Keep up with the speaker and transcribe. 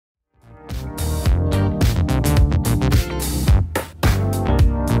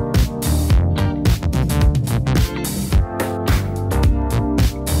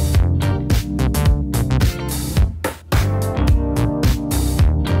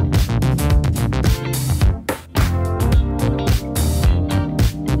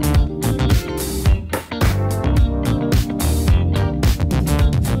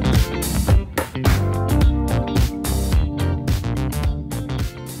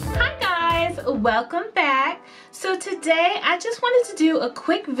welcome back. So today I just wanted to do a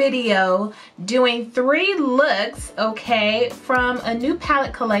quick video doing 3 looks, okay, from a new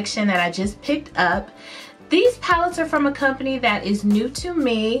palette collection that I just picked up. These palettes are from a company that is new to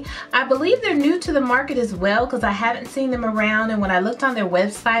me. I believe they're new to the market as well because I haven't seen them around, and when I looked on their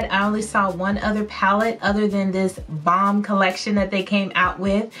website I only saw one other palette other than this bomb collection that they came out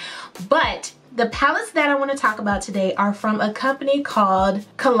with. But the palettes that I want to talk about today are from a company called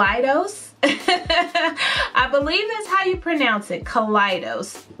KALEIDOS. I believe that's how you pronounce it,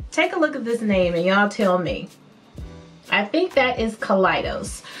 KALEIDOS. Take a look at this name and y'all tell me. I think that is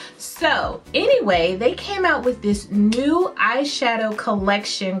KALEIDOS. So anyway, they came out with this new eyeshadow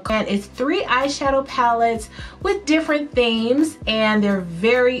collection, and it's 3 eyeshadow palettes with different themes, and they're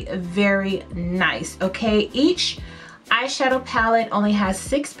very, very nice, okay? Each eyeshadow palette only has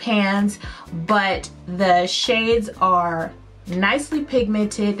 6 pans, but the shades are nicely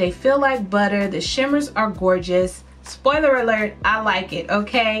pigmented. They feel like butter. The shimmers are gorgeous. Spoiler alert, I like it,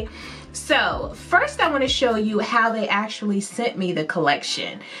 okay? So first I want to show you how they actually sent me the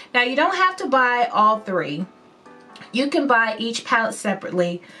collection. Now you don't have to buy all 3. You can buy each palette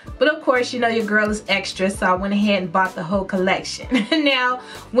separately, but of course you know your girl is extra, so I went ahead and bought the whole collection. Now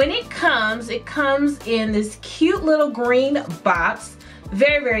when it comes in this cute little green box.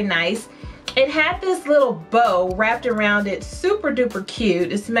 Very, very nice. It had this little bow wrapped around it, super duper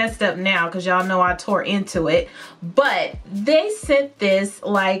cute. It's messed up now because y'all know I tore into it, but they sent this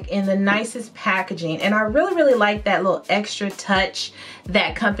like in the nicest packaging, and I really, really like that little extra touch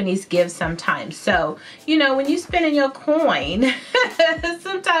that companies give sometimes. So, you know, when you're spending your coin,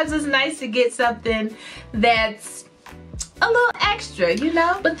 sometimes it's nice to get something that's a little extra, you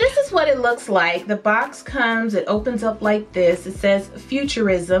know? But this is what it looks like. The box comes, it opens up like this. It says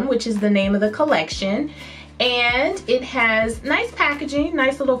Futurism, which is the name of the collection. And it has nice packaging,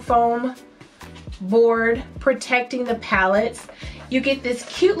 nice little foam board protecting the palettes. You get this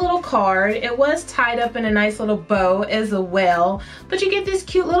cute little card. It was tied up in a nice little bow as well. But you get this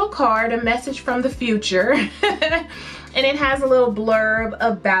cute little card, a message from the future. And it has a little blurb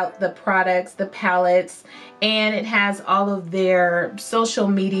about the products, the palettes, and it has all of their social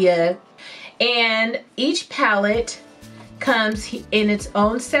media. And each palette comes in its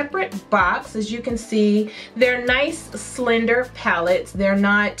own separate box. As you can see, they're nice slender palettes. They're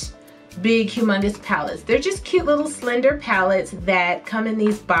not big humongous palettes. They're just cute little slender palettes that come in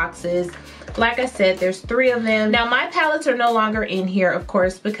these boxes. Like I said, there's 3 of them. Now my palettes are no longer in here, of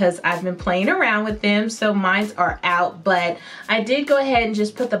course, because I've been playing around with them, so mine are out, but I did go ahead and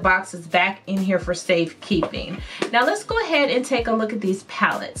just put the boxes back in here for safekeeping. Now let's go ahead and take a look at these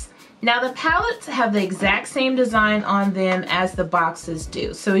palettes. Now the palettes have the exact same design on them as the boxes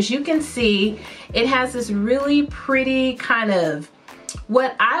do. So as you can see, it has this really pretty kind of,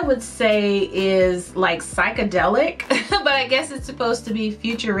 what I would say is like psychedelic, but I guess it's supposed to be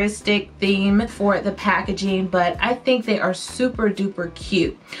futuristic theme for the packaging, but I think they are super duper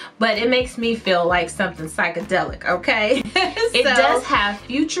cute. But it makes me feel like something psychedelic, okay? It does have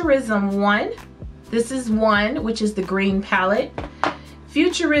Futurism 1. This is 1, which is the green palette.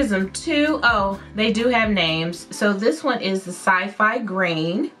 Futurism 2, oh, they do have names. So this one is the Sci-Fi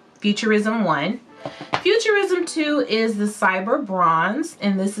Green, Futurism 1. Futurism 2 is the Cyber Bronze,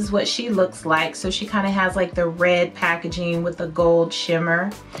 and this is what she looks like. So she kind of has like the red packaging with the gold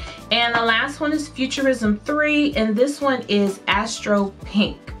shimmer. And the last one is Futurism 3, and this one is Astro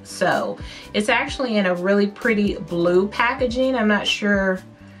Pink. So it's actually in a really pretty blue packaging. I'm not sure,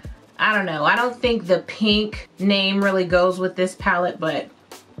 I don't know. I don't think the pink name really goes with this palette, but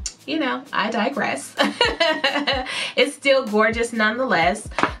you know, I digress. It's still gorgeous nonetheless.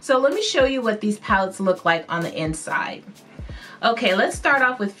 So let me show you what these palettes look like on the inside. Okay, let's start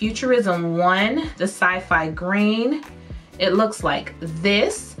off with Futurism 1, the Sci-Fi Green. It looks like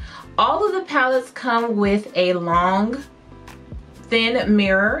this. All of the palettes come with a long, thin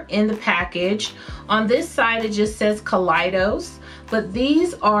mirror in the package. On this side, it just says Kaleidos, but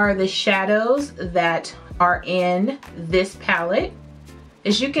these are the shadows that are in this palette.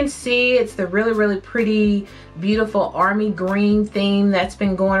 As you can see, it's the really, really pretty, beautiful army green theme that's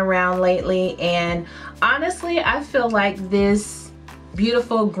been going around lately. And honestly, I feel like this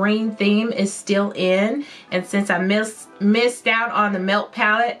beautiful green theme is still in. And since I missed out on the Melt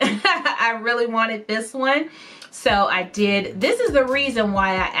palette, I really wanted this one. So I did. This is the reason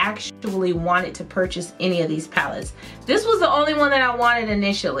why I actually wanted to purchase any of these palettes. This was the only one that I wanted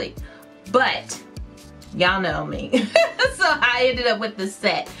initially, but y'all know me. So I ended up with the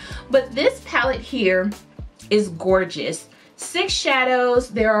set. But this palette here is gorgeous. 6 shadows.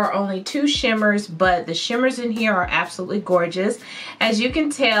 There are only 2 shimmers, but the shimmers in here are absolutely gorgeous. As you can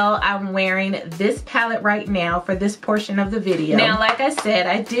tell, I'm wearing this palette right now for this portion of the video. Now, like I said,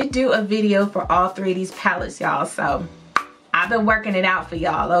 I did do a video for all 3 of these palettes, y'all, so I've been working it out for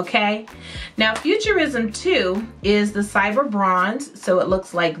y'all, okay? Now, Futurism 2 is the Cyber Bronze, so it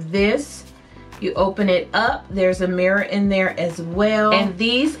looks like this. You open it up, there's a mirror in there as well. And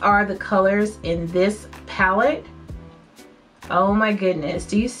these are the colors in this palette. Oh my goodness,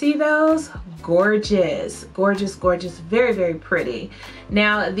 do you see those? Gorgeous, gorgeous, gorgeous, very, very pretty.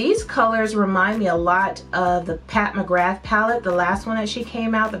 Now, these colors remind me a lot of the Pat McGrath palette, the last one that she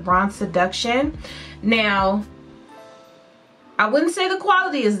came out, the Bronze Seduction. Now, I wouldn't say the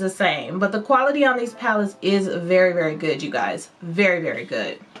quality is the same, but the quality on these palettes is very, very good, you guys. Very, very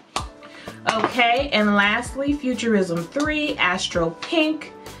good. Okay, and lastly, Futurism 3, Astro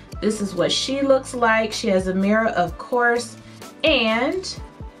Pink. This is what she looks like. She has a mirror, of course. And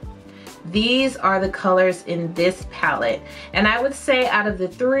these are the colors in this palette. And I would say out of the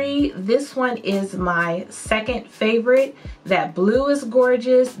 3, this one is my second favorite. That blue is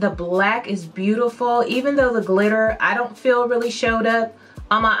gorgeous. The black is beautiful. Even though the glitter, I don't feel really showed up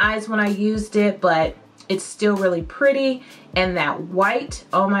on my eyes when I used it, but it's still really pretty. And that white,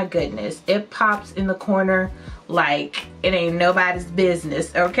 oh my goodness, it pops in the corner like it ain't nobody's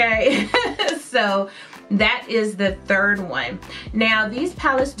business, okay? So that is the 3rd one. Now, these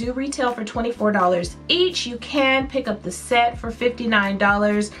palettes do retail for $24 each. You can pick up the set for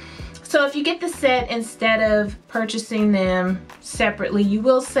 $59. So if you get the set instead of purchasing them separately, you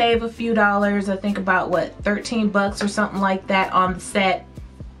will save a few dollars. I think about, what, 13 bucks or something like that on the set.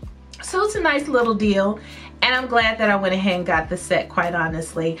 So it's a nice little deal. And I'm glad that I went ahead and got the set, quite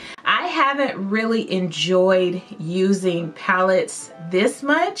honestly. I haven't really enjoyed using palettes this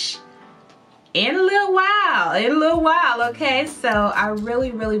much in a little while, okay? So I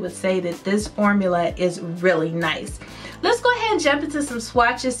really would say that this formula is really nice. Let's go ahead and jump into some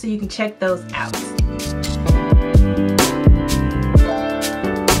swatches so you can check those out.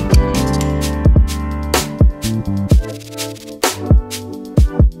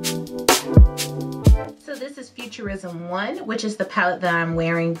 So this is Futurism 1, which is the palette that I'm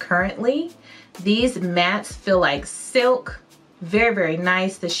wearing currently. These mattes feel like silk. Very, very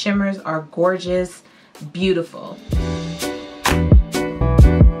nice. The shimmers are gorgeous, beautiful.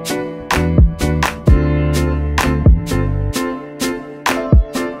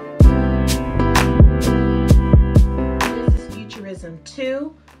 This is Futurism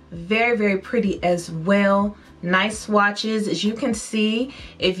 2. Very, very pretty as well. Nice swatches. As you can see,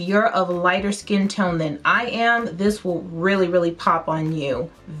 if you're of a lighter skin tone than I am, this will really pop on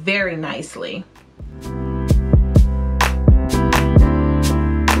you very nicely.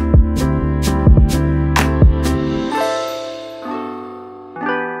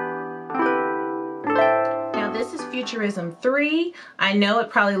 Futurism 3. I know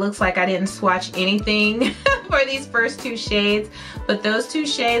it probably looks like I didn't swatch anything for these first 2 shades, but those 2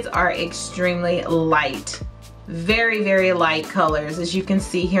 shades are extremely light. Very light colors, as you can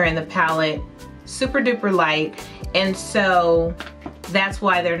see here in the palette. Super duper light, and so that's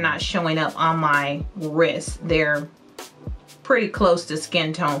why they're not showing up on my wrist. They're pretty close to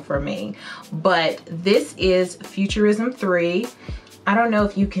skin tone for me. But this is Futurism 3. I don't know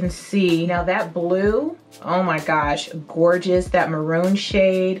if you can see. Now that blue, oh my gosh, gorgeous. That maroon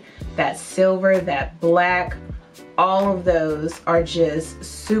shade, that silver, that black, all of those are just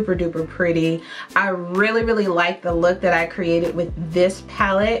super duper pretty. I really like the look that I created with this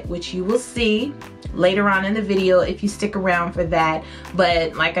palette, which you will see later on in the video if you stick around for that.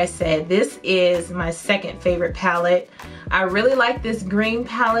 But like I said, this is my second favorite palette. I really like this green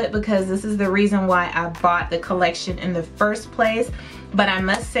palette because this is the reason why I bought the collection in the first place. But I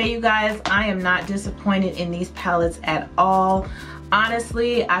must say, you guys, I am not disappointed in these palettes at all.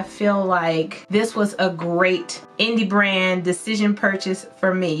 Honestly, I feel like this was a great indie brand decision purchase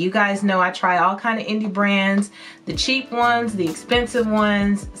for me. You guys know I try all kind of indie brands, the cheap ones, the expensive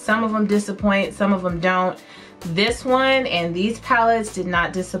ones. Some of them disappoint, some of them don't. This one and these palettes did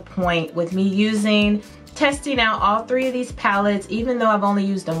not disappoint with me testing out all 3 of these palettes. Even though I've only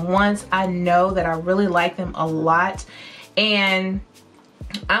used them once, I know that I really like them a lot. And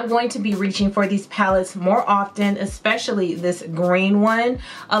I'm going to be reaching for these palettes more often, especially this green one,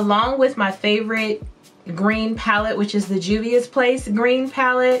 along with my favorite green palette, which is the Juvia's Place green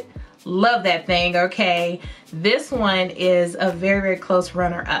palette. Love that thing, okay? This one is a very close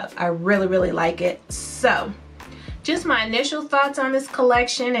runner-up. I really like it. So, just my initial thoughts on this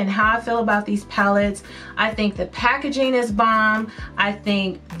collection and how I feel about these palettes. I think the packaging is bomb. I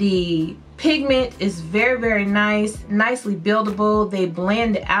think the pigment is very, very nice, nicely buildable. They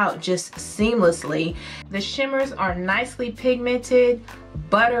blend out just seamlessly. The shimmers are nicely pigmented,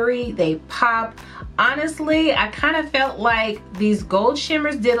 buttery, they pop. Honestly, I kind of felt like these gold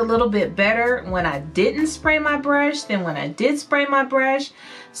shimmers did a little bit better when I didn't spray my brush than when I did spray my brush.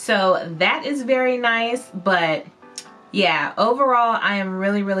 So that is very nice, but yeah, overall I am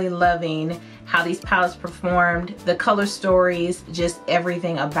really, really loving how these palettes performed, the color stories, just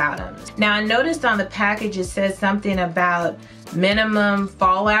everything about them. Now I noticed on the package it says something about minimum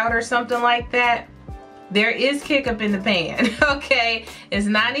fallout or something like that. There is kick up in the pan, okay? It's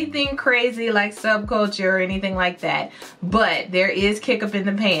not anything crazy like subculture or anything like that, but there is kick up in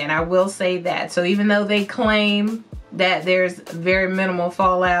the pan, I will say that. So even though they claim that there's very minimal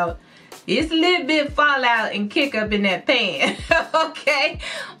fallout, it's a little bit fallout and kick up in that pan, okay?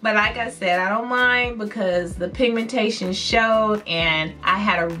 But like I said, I don't mind because the pigmentation showed and I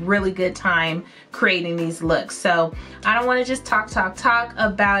had a really good time creating these looks. So I don't want to just talk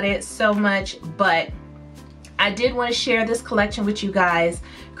about it so much, but I did want to share this collection with you guys,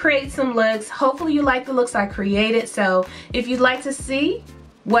 create some looks. Hopefully you like the looks I created. So if you'd like to see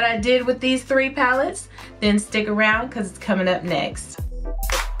what I did with these 3 palettes, then stick around because it's coming up next.